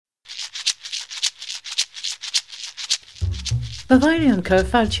Bavarian an cur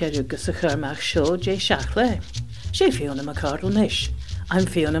falcheru gus a churmach show Jay Shachley. She Fiona McCardle Nish. I'm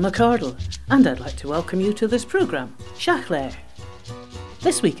Fiona McCardle, and I'd like to welcome you to this programme, Shachley.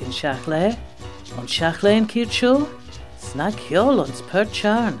 This week in Shachley, on Shachley and Keir Show, Snag Hjolans Per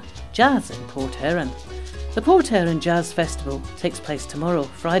Charn, Jazz in Port Erin. The Port Erin Jazz Festival takes place tomorrow,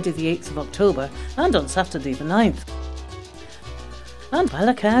 Friday the 8th of October, and on Saturday the 9th. And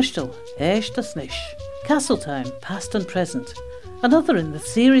Ballacashtal, Esh the Snish, Castletown, Past and Present, another in the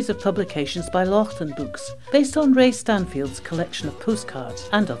series of publications by Laughton Books, based on Ray Stanfield's collection of postcards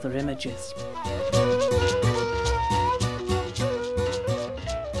and other images.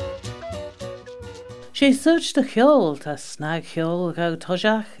 She searched the Hjol ta Snag Hjol gau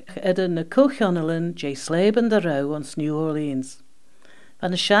tojach edda na Cochionelin J. Slaben the Row ons New Orleans.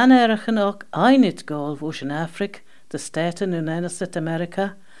 Van de Shan erchen ook einit gol wosh in Afric, de Staten United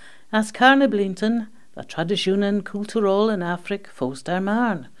America, as Carne Blinton, the traditionen cultural in Afric fost der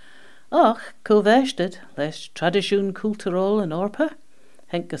marn. Och, co-vested, les tradition cultural in Orpa,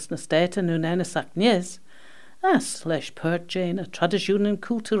 henkes na Staten United Nies, as les pertjane a traditionen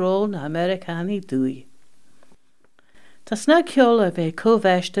cultural na Americani dui. Ta snag Hjol a ve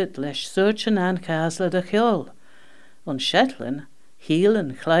co-vested les searchen an castle de Hjol. On Shetland, heel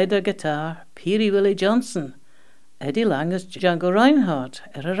and Clyder guitar, Peary Willie Johnson, Eddie Lange's Django Reinhardt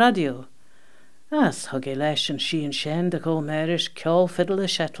a radio. As huggy lesh and she and shen de go marish Kjol fiddle a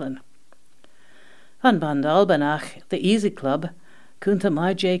Shetland. Van Band Albanach, the Easy Club, kunta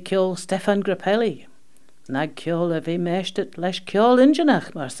my J. Kjol Stefan Grappelli. Nag Kjol a ve meshtet lesh Kjol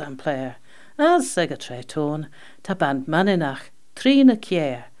Injanach mar sam player. As sega tre tone, ta band maninach, trina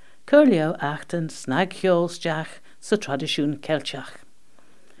kier, curlio achten snag Kjol stjach, sa tradition kelchach.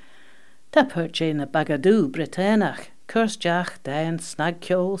 Ta perche na bagadoo Britannach, Kirstjach, Dan, Snag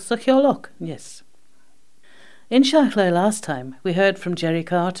Kjol, sa Kjolok, yes. In Shachley last time, we heard from Jerry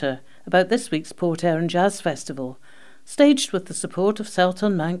Carter about this week's Port Erin Jazz Festival, staged with the support of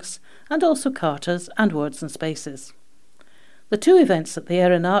Selton Manx and also Carter's and Words and Spaces. The two events at the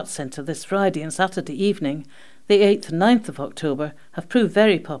Erin Arts Centre this Friday and Saturday evening, the 8th and 9th of October, have proved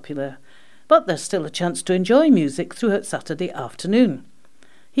very popular, but there's still a chance to enjoy music throughout Saturday afternoon.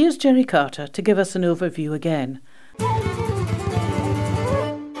 Here's Jerry Carter to give us an overview again.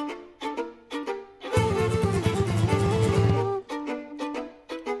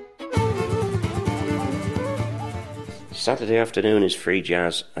 Saturday afternoon is free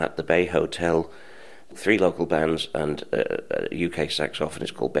jazz at the Bay Hotel. 3 local bands and a UK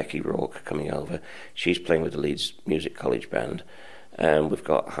saxophonist called Becky Rourke coming over. She's playing with the Leeds Music College Band. We've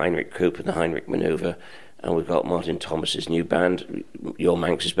got Heinrich Koop and the Heinrich Manoeuvre, and we've got Martin Thomas's new band, Your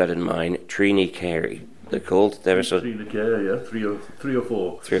Manx is Better Than Mine, Trini Carey, they're called. Trini Carey, yeah, three or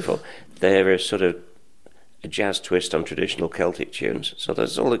four. They're a sort of a jazz twist on traditional Celtic tunes. So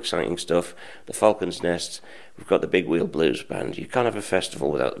there's all exciting stuff. The Falcon's Nest, we've got the Big Wheel Blues Band. You can't have a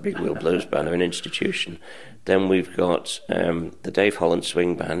festival without the Big Wheel Blues Band. They're an institution. Then we've got the Dave Holland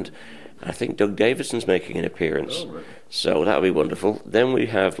Swing Band. I think Doug Davidson's making an appearance. Oh, right. So that'll be wonderful. Then we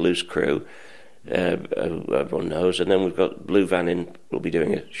have Loose Crew, who everyone knows. And then we've got Blue Van In, will be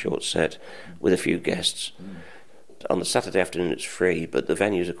doing a short set with a few guests. On the Saturday afternoon it's free, but the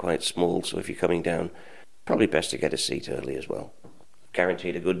venues are quite small, so if you're coming down, probably best to get a seat early as well.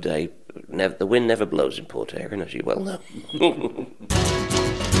 Guaranteed a good day. The wind never blows in Port Erin, as you well know.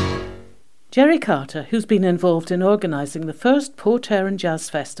 Jerry Carter, who's been involved in organising the first Port Erin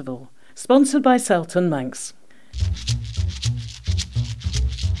Jazz Festival, sponsored by Selton Manx.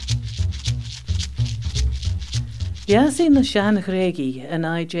 Yasin na Shan Gregi and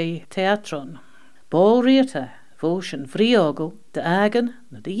IJ Teatron. Ball Rieta, Voshen Vriogel, de Agen,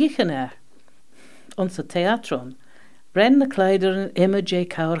 na de Yichenair. Onze Teatron, Bren na Kleideren immer J.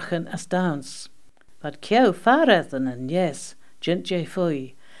 Kaurchen as dance. But Kjau Farethen and yes, Jint J.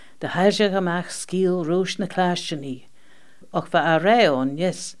 Foy, de Hajagamach Skiel Rosh na Klashani. Och va Areon,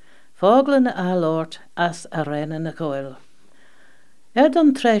 yes, Foglen na Alort as Arena na Goil.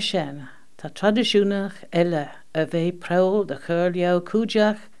 Don Treshen, ta traditionach elle, a ve prowl de Churliau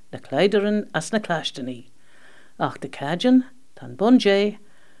Kujach, na Kleideren as na Klashani. Ach de Kajan, tan Bonjay,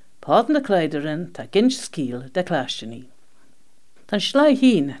 Pád na Kleideren ta ginch skiel de Klashani. Tan Schlai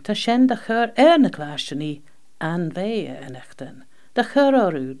heen ta shen de chur na Klashani an vee enechten, de chur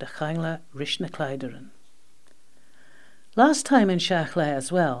oru de Changla rish na Kleideren. Last time in Shachley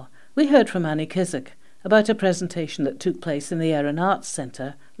as well, we heard from Annie Kissack about a presentation that took place in the Erin Arts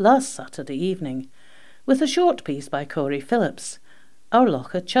Centre last Saturday evening, with a short piece by Corey Phillips, Our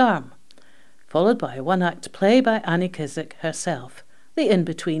Locha Charm, followed by a one-act play by Annie Kissack herself, The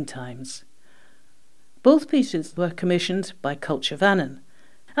In-Between Times. Both pieces were commissioned by Culture Vannin,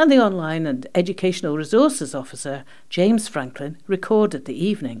 and the Online and Educational Resources Officer, James Franklin, recorded the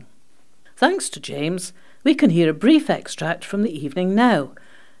evening. Thanks to James, we can hear a brief extract from the evening now,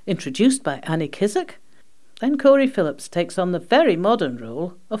 introduced by Annie Kissack. Then Corey Phillips takes on the very modern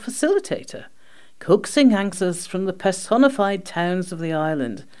role of facilitator, coaxing answers from the personified towns of the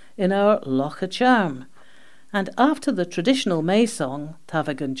island in our Locha Charm. And after the traditional May song,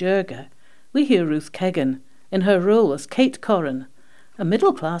 Tavagan Jurga, we hear Ruth Kegan in her role as Kate Corran, a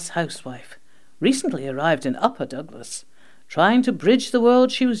middle-class housewife, recently arrived in Upper Douglas, trying to bridge the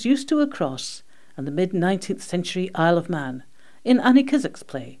world she was used to across and the mid-19th century Isle of Man, in Annie Kissack's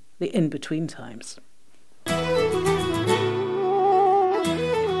play, The In-Between Times.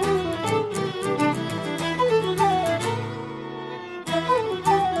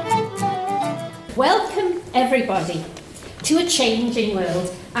 Welcome, everybody, to a changing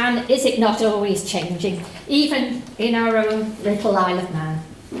world, and is it not always changing, even in our own little Isle of Man?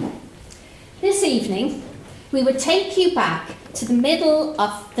 This evening, we would take you back to the middle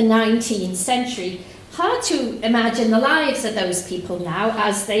of the 19th century. Hard to imagine the lives of those people now,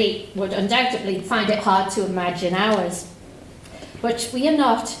 as they would undoubtedly find it hard to imagine ours. But we are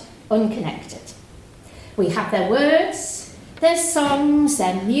not unconnected. We have their words, their songs,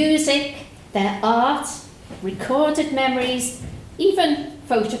 their music, their art, recorded memories, even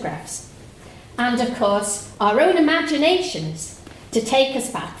photographs. And of course, our own imaginations to take us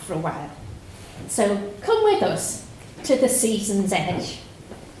back for a while. So come with us to the season's edge.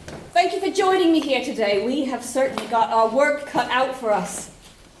 Thank you for joining me here today. We have certainly got our work cut out for us.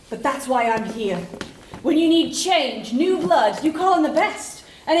 But that's why I'm here. When you need change, new blood, you call in the best.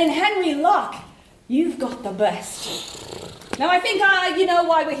 And in Henry Locke, you've got the best. Now I think you know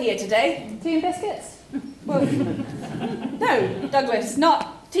why we're here today. Tea and biscuits? Well, no, Douglas,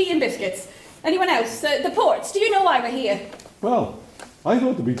 not tea and biscuits. Anyone else? The Ports, do you know why we're here? Well, I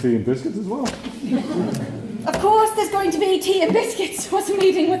thought there'd be tea and biscuits as well. Of course there's going to be tea and biscuits. What's a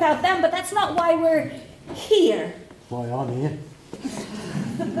meeting without them? But that's not why we're here. Why I'm here.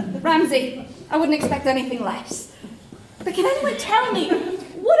 Ramsay, I wouldn't expect anything less. But can anyone tell me,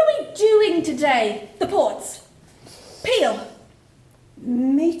 what are we doing today, the Ports? Peel.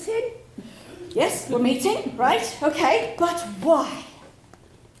 Meeting? Yes, we're meeting, right, okay, but why?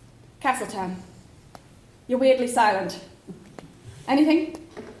 Castletown. You're weirdly silent. Anything?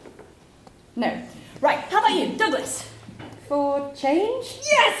 No. Right, how about you, Douglas? For change?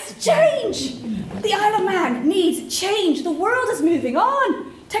 Yes, change! The Isle of Man needs change. The world is moving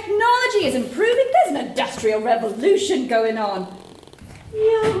on. Technology is improving. There's an industrial revolution going on.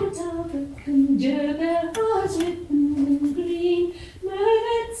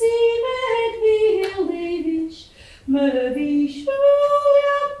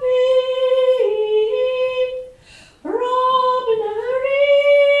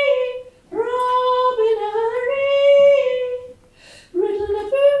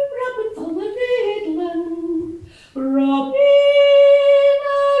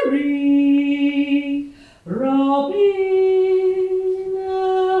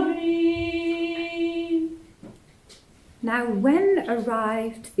 Now when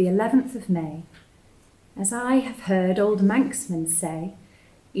arrived the 11th of May, as I have heard old Manxmen say,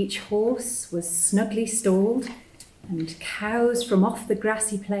 each horse was snugly stalled, and cows from off the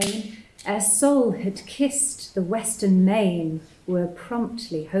grassy plain, ere Sol had kissed the western main, were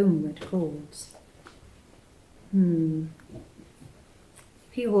promptly homeward called.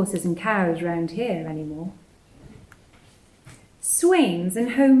 Few horses and cows round here any more. Swains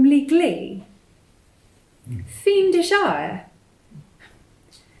and homely glee. Fiendish ire.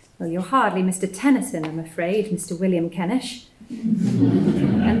 Well, you're hardly Mr. Tennyson, I'm afraid, Mr. William Kennish.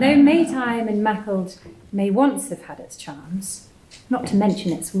 And though Maytime in Mackald may once have had its charms, not to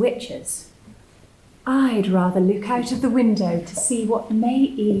mention its witches, I'd rather look out of the window to see what May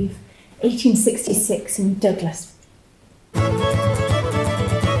Eve 1866 in Douglas.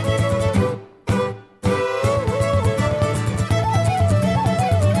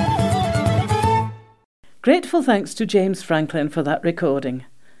 Grateful thanks to James Franklin for that recording,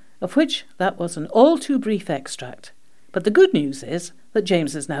 of which that was an all too brief extract. But the good news is that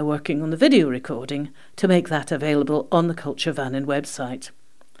James is now working on the video recording to make that available on the Culture Vannin website.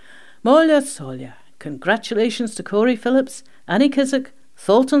 Molia Solia, congratulations to Corey Phillips, Annie Kissack,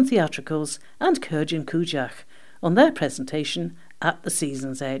 Thornton Theatricals and Kurjan Kujach on their presentation at the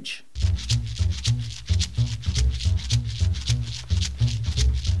Season's Edge.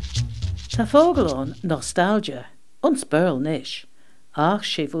 Ta fógel nostalgia, ons burl nish, ach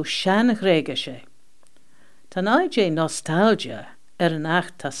she vo shan gregushe. Ta naid nostalgia an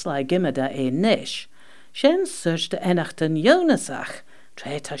acht ta sly gimada nish, Shen searched the enachten Jonasach,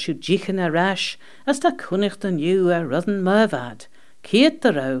 tre ta siw jichen a rash, as ta kunich den you a rudden mervad, kiet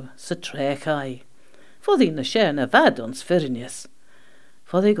the row, sa trech ai. Foddy na shen a vad ons firnius.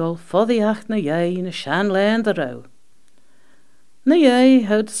 Foddy gol foddy ach na jay na shan lein the row. Na jay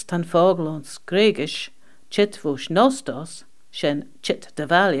houds tan fogel ons gregish, chit vush nostos, shen chit de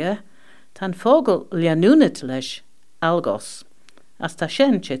valia, tan fogel lianunit lesh, algos, as ta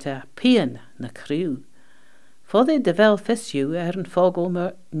shen chit a pian na crew. Foddy de vel fissu an fogel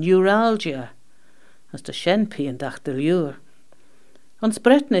mer neuralgia, as ta shen pian dach de lure. Ons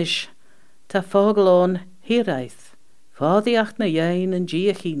Bretnish, ta fogel on hiraith, foddy ach na jain en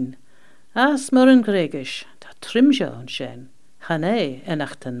giachin, as mer en gregish, ta trimja on shen, chane en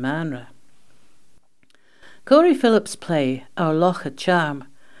achten manra. Corey Phillips' play, Our Locha Charm,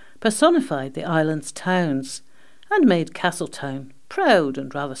 personified the island's towns and made Castletown proud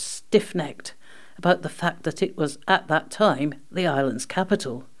and rather stiff-necked about the fact that it was at that time the island's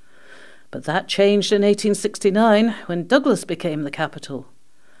capital. But that changed in 1869 when Douglas became the capital.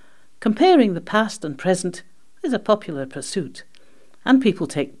 Comparing the past and present is a popular pursuit, and people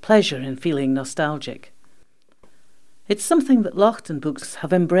take pleasure in feeling nostalgic. It's something that Lochtan Books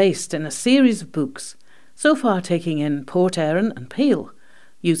have embraced in a series of books, so far taking in Port Erin and Peel,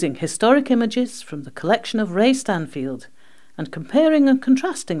 using historic images from the collection of Ray Stanfield and comparing and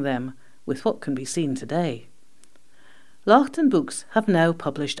contrasting them with what can be seen today. Lochtan Books have now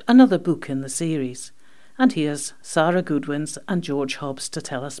published another book in the series, and here's Sarah Goodwins and George Hobbs to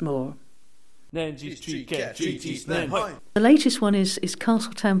tell us more. The latest one is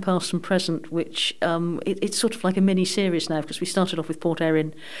Castletown Past and Present, which it's sort of like a mini-series now, because we started off with Port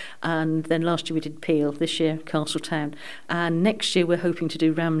Erin, and then last year we did Peel, this year Castletown, and next year we're hoping to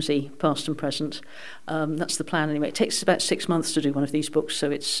do Ramsey Past and Present. That's the plan anyway. It takes about 6 months to do one of these books, so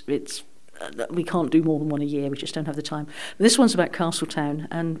it's we can't do more than one a year, we just don't have the time. But this one's about Castletown,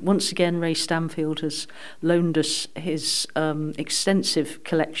 and once again Ray Stanfield has loaned us his extensive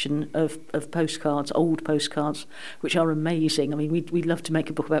collection of postcards, old postcards, which are amazing. I mean, we'd love to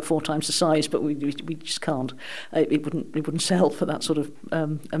make a book about 4 times the size, but we just can't. It wouldn't sell for that sort of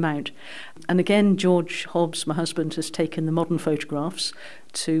amount. And again, George Hobbs, my husband, has taken the modern photographs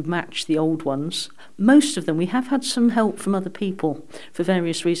to match the old ones. Most of them, we have had some help from other people for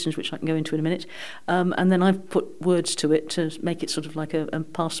various reasons, which I can go into in a minute. And then I've put words to it to make it sort of like a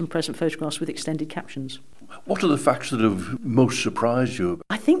past and present photographs with extended captions. What are the facts that have most surprised you?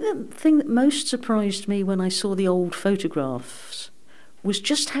 I think the thing that most surprised me when I saw the old photographs was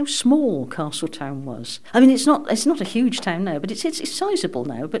just how small Castletown was. I mean, it's not a huge town now, but it's sizable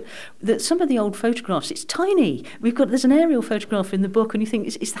now. But some of the old photographs, it's tiny. There's an aerial photograph in the book, and you think,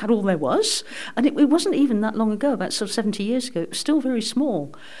 is that all there was? And it wasn't even that long ago, about sort of 70 years ago. It was still very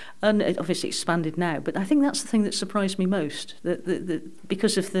small, and it obviously expanded now. But I think that's the thing that surprised me most,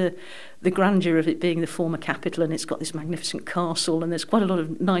 because of the grandeur of it being the former capital, and it's got this magnificent castle, and there's quite a lot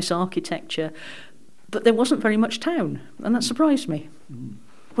of nice architecture. But there wasn't very much town, and that surprised me.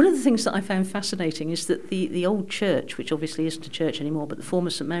 One of the things that I found fascinating is that the old church, which obviously isn't a church anymore, but the former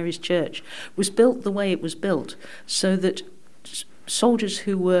St Mary's Church, was built the way it was built, so that soldiers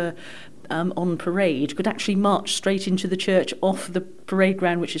who were on parade could actually march straight into the church off the parade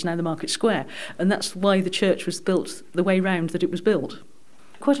ground, which is now the Market Square. And that's why the church was built the way round that it was built.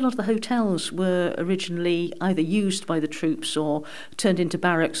 Quite a lot of the hotels were originally either used by the troops or turned into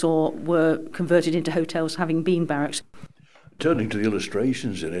barracks or were converted into hotels having been barracks. Turning to the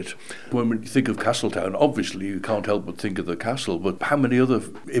illustrations in it, when you think of Castletown, obviously you can't help but think of the castle, but how many other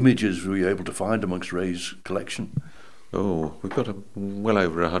images were you able to find amongst Ray's collection? Oh, we've got well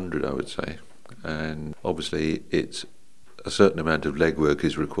over 100, I would say. And obviously it's a certain amount of legwork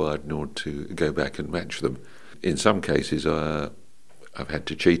is required in order to go back and match them. In some cases, I've had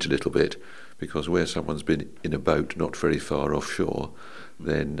to cheat a little bit, because where someone's been in a boat not very far offshore,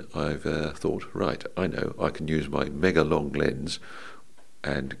 then I've thought, right, I know, I can use my mega long lens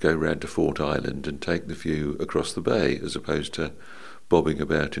and go round to Fort Island and take the view across the bay, as opposed to bobbing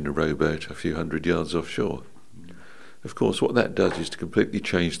about in a rowboat a few hundred yards offshore. Of course, what that does is to completely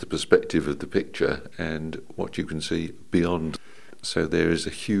change the perspective of the picture and what you can see beyond. So there is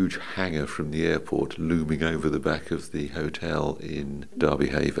a huge hangar from the airport looming over the back of the hotel in Derby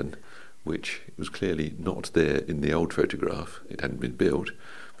Haven, which was clearly not there in the old photograph. It hadn't been built,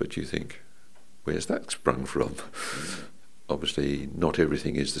 but you think, where's that sprung from? Obviously, not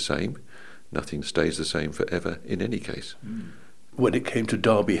everything is the same. Nothing stays the same forever in any case. When it came to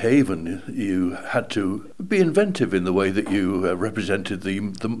Derby Haven, you had to be inventive in the way that you represented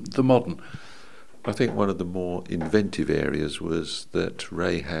the modern. I think one of the more inventive areas was that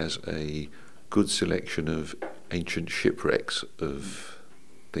Ray has a good selection of ancient shipwrecks of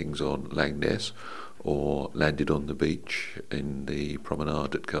things on Langness or landed on the beach in the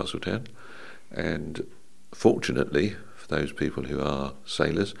promenade at Castletown. And fortunately, for those people who are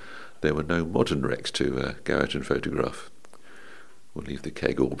sailors, there were no modern wrecks to go out and photograph. We'll leave the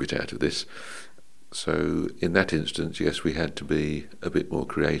keg orbit out of this. So in that instance, yes, we had to be a bit more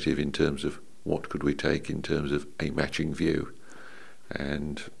creative in terms of what could we take in terms of a matching view.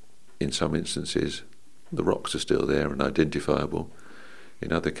 And in some instances, the rocks are still there and identifiable.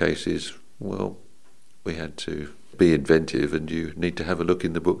 In other cases, well, we had to be inventive, and you need to have a look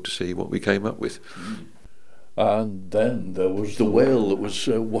in the book to see what we came up with. And then there was the whale that was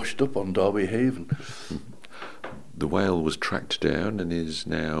washed up on Derby Haven. The whale was tracked down and is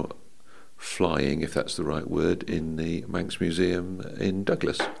now flying, if that's the right word, in the Manx Museum in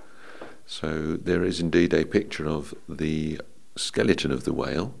Douglas. So there is indeed a picture of the skeleton of the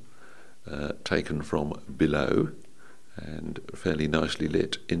whale taken from below and fairly nicely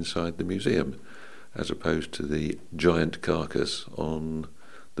lit inside the museum, as opposed to the giant carcass on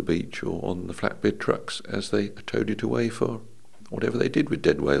the beach or on the flatbed trucks as they towed it away for whatever they did with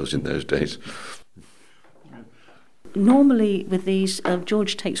dead whales in those days. Normally with these,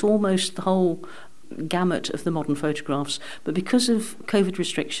 George takes almost the whole gamut of the modern photographs, but because of COVID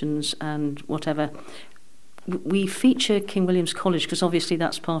restrictions and whatever, we feature King William's College because obviously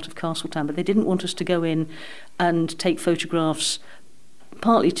that's part of Castletown, but they didn't want us to go in and take photographs,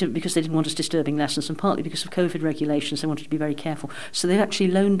 partly because they didn't want us disturbing lessons and partly because of COVID regulations. They wanted to be very careful. So they actually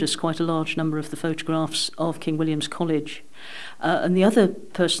loaned us quite a large number of the photographs of King William's College. And the other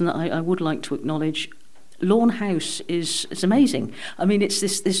person that I would like to acknowledge, Lawn House is amazing. I mean, it's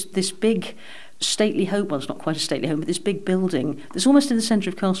this big stately home. Well, it's not quite a stately home, but this big building that's almost in the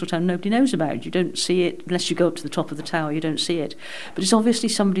centre of Castletown. Nobody knows about it. You don't see it unless you go up to the top of the tower. You don't see it. But it's obviously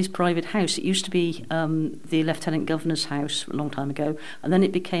somebody's private house. It used to be the Lieutenant Governor's house a long time ago, and then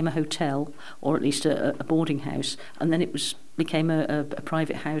it became a hotel, or at least a boarding house, and then it became a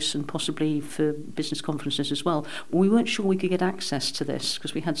private house and possibly for business conferences as well. We weren't sure we could get access to this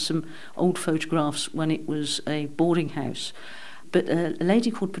because we had some old photographs when it was a boarding house. But a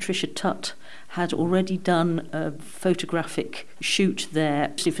lady called Patricia Tutt had already done a photographic shoot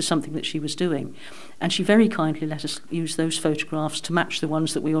there for something that she was doing. And she very kindly let us use those photographs to match the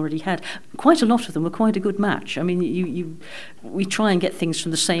ones that we already had. Quite a lot of them were quite a good match. I mean, we try and get things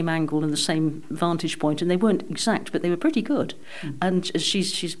from the same angle and the same vantage point, and they weren't exact, but they were pretty good. Mm. And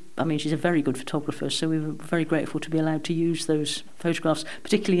she's a very good photographer, so we were very grateful to be allowed to use those photographs,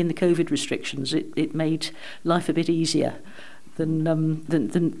 particularly in the COVID restrictions. It made life a bit easier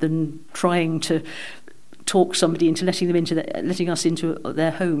than trying to talk somebody into letting us into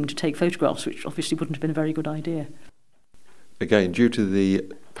their home to take photographs, which obviously wouldn't have been a very good idea. Again, due to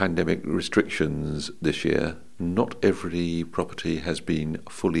the pandemic restrictions this year, not every property has been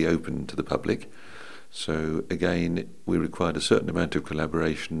fully open to the public. So again, we required a certain amount of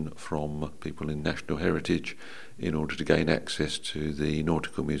collaboration from people in National Heritage in order to gain access to the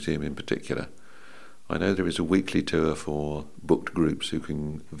Nautical Museum in particular. I know there is a weekly tour for booked groups who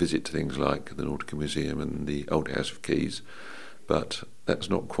can visit things like the Nautical Museum and the Old House of Keys, but that's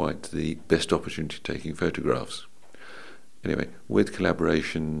not quite the best opportunity taking photographs. Anyway, with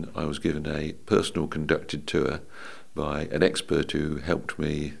collaboration, I was given a personal conducted tour by an expert who helped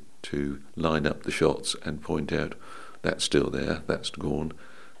me to line up the shots and point out that's still there, that's gone,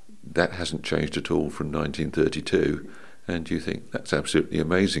 that hasn't changed at all from 1932, and you think that's absolutely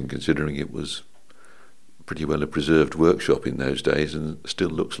amazing considering it was pretty well a preserved workshop in those days and still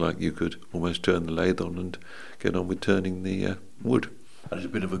looks like you could almost turn the lathe on and get on with turning the wood. That is a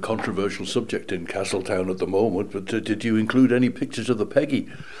bit of a controversial subject in Castletown at the moment, but did you include any pictures of the Peggy?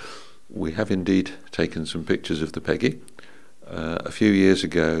 We have indeed taken some pictures of the Peggy. A few years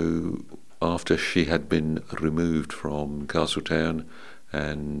ago, after she had been removed from Castletown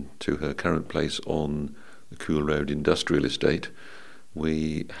and to her current place on the Cool Road Industrial Estate,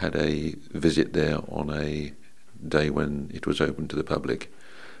 we had a visit there on a day when it was open to the public,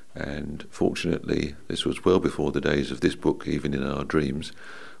 and fortunately this was well before the days of this book, even in our dreams.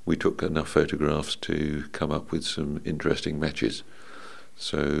 We took enough photographs to come up with some interesting matches.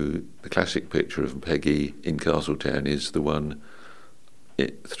 So the classic picture of Peggy in Castletown is the one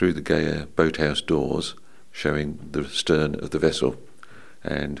through the Gaia boathouse doors showing the stern of the vessel,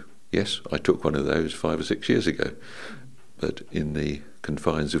 and yes, I took one of those 5 or 6 years ago, but in the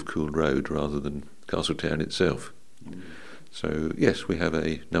confines of Cool Road rather than Castletown itself. So yes, we have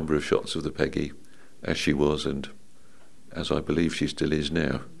a number of shots of the Peggy as she was and as I believe she still is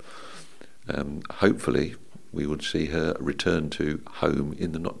now. Hopefully we would see her return to home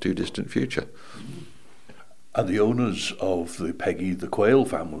in the not too distant future. And the owners of the Peggy the Quayle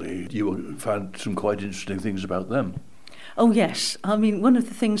family, you found some quite interesting things about them. Oh yes, I mean one of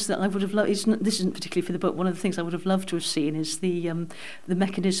the things that I would have loved this isn't particularly for the book. One of the things I would have loved to have seen is the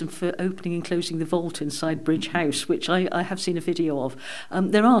mechanism for opening and closing the vault inside Bridge House, which I have seen a video of.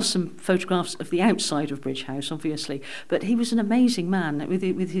 There are some photographs of the outside of Bridge House, obviously, but he was an amazing man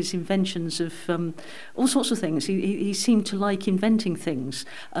with his inventions of all sorts of things. He seemed to like inventing things.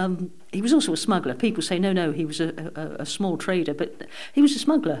 He was also a smuggler. People say, no, he was a small trader, but he was a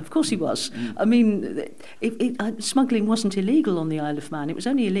smuggler. Of course he was. I mean, smuggling wasn't illegal on the Isle of Man. It was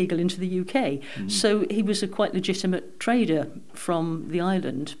only illegal into the UK. So he was a quite legitimate trader from the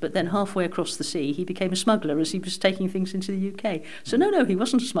island, but then halfway across the sea, he became a smuggler as he was taking things into the UK. So no, he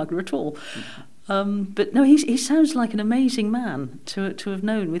wasn't a smuggler at all. But no, he sounds like an amazing man to have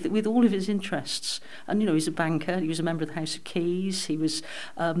known with all of his interests. And, he's a banker. He was a member of the House of Keys. He was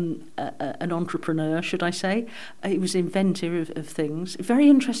an entrepreneur, should I say. He was an inventor of things. Very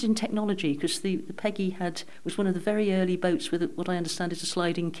interested in technology because the Peggy was one of the very early boats with what I understand is a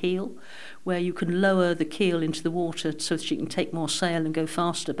sliding keel, where you can lower the keel into the water so that she can take more sail and go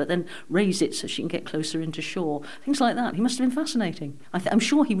faster, but then raise it so she can get closer into shore. Things like that. He must have been fascinating. I'm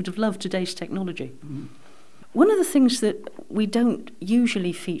sure he would have loved today's technology. One of the things that we don't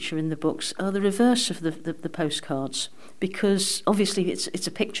usually feature in the books are the reverse of the postcards, because obviously it's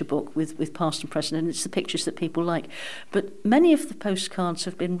a picture book with past and present, and it's the pictures that people like. But many of the postcards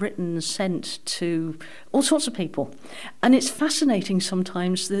have been written and sent to all sorts of people. And it's fascinating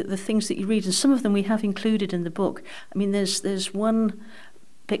sometimes, the things that you read, and some of them we have included in the book. I mean, there's one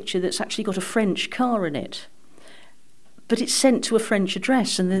picture that's actually got a French car in it, but it's sent to a French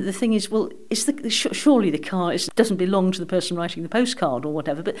address, and the thing is, well, surely the car doesn't belong to the person writing the postcard or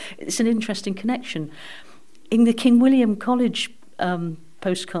whatever, but it's an interesting connection. In the King William College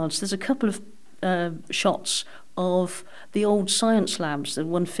postcards, there's a couple of shots of the old science labs, the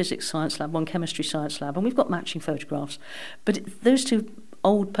one physics science lab, one chemistry science lab, and we've got matching photographs. But those two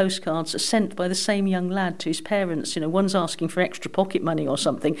old postcards are sent by the same young lad to his parents. One's asking for extra pocket money or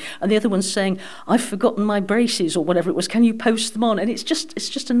something, and the other one's saying, I've forgotten my braces or whatever it was, can you post them on? And it's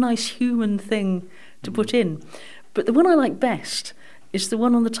just a nice human thing to put in. But the one I like best is the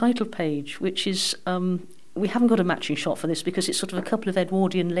one on the title page, which is we haven't got a matching shot for this because it's sort of a couple of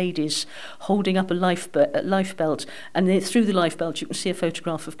Edwardian ladies holding up a life belt, and through the life belt you can see a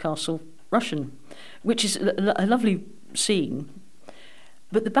photograph of Castle Rushen, which is a lovely scene.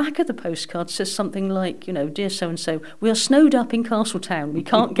 But the back of the postcard says something like, dear so-and-so, we are snowed up in Castletown. We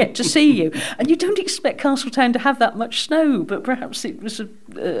can't get to see you. And you don't expect Castletown to have that much snow, but perhaps it was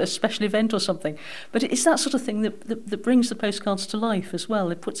a special event or something. But it's that sort of thing that brings the postcards to life as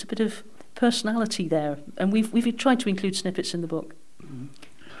well. It puts a bit of personality there. And we've tried to include snippets in the book.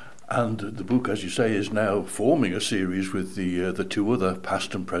 And the book, as you say, is now forming a series with the two other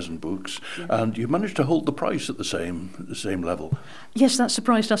past and present books, and you've managed to hold the price at the same level. Yes, that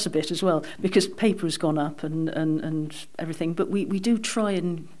surprised us a bit as well, because paper has gone up and everything, but we do try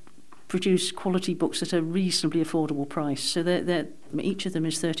and produce quality books at a reasonably affordable price. So each of them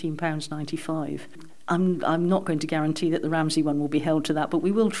is £13.95. I'm not going to guarantee that the Ramsey one will be held to that, but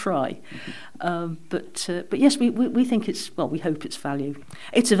we will try. But yes, we think we hope it's value.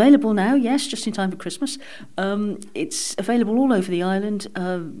 It's available now, yes, just in time for Christmas. It's available all over the island.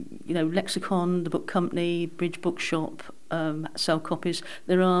 Lexicon, the Book Company, Bridge Bookshop sell copies.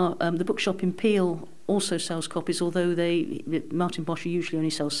 There are the bookshop in Peel also sells copies, although Martin Bosher usually only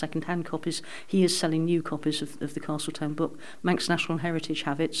sells second-hand copies. He is selling new copies of the Castletown book. Manx National Heritage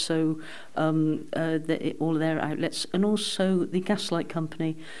have it, so all of their outlets, and also the Gaslight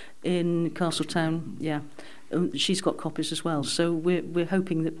Company in Castletown, she's got copies as well. So we're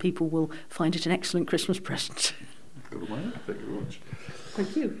hoping that people will find it an excellent Christmas present. Thank you very much.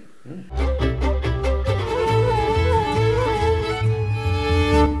 Thank you. Yeah.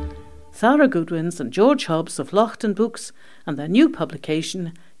 Sarah Goodwins and George Hobbs of Lochtan Books and their new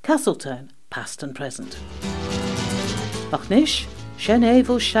publication, Castletown, Past and Present. Achnish, Shen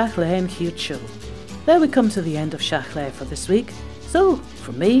Evo Shachlain Hircho. There we come to the end of Shachlay for this week. So,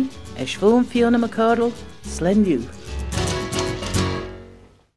 from me, Eshvon Fiona McCardle, Slen you.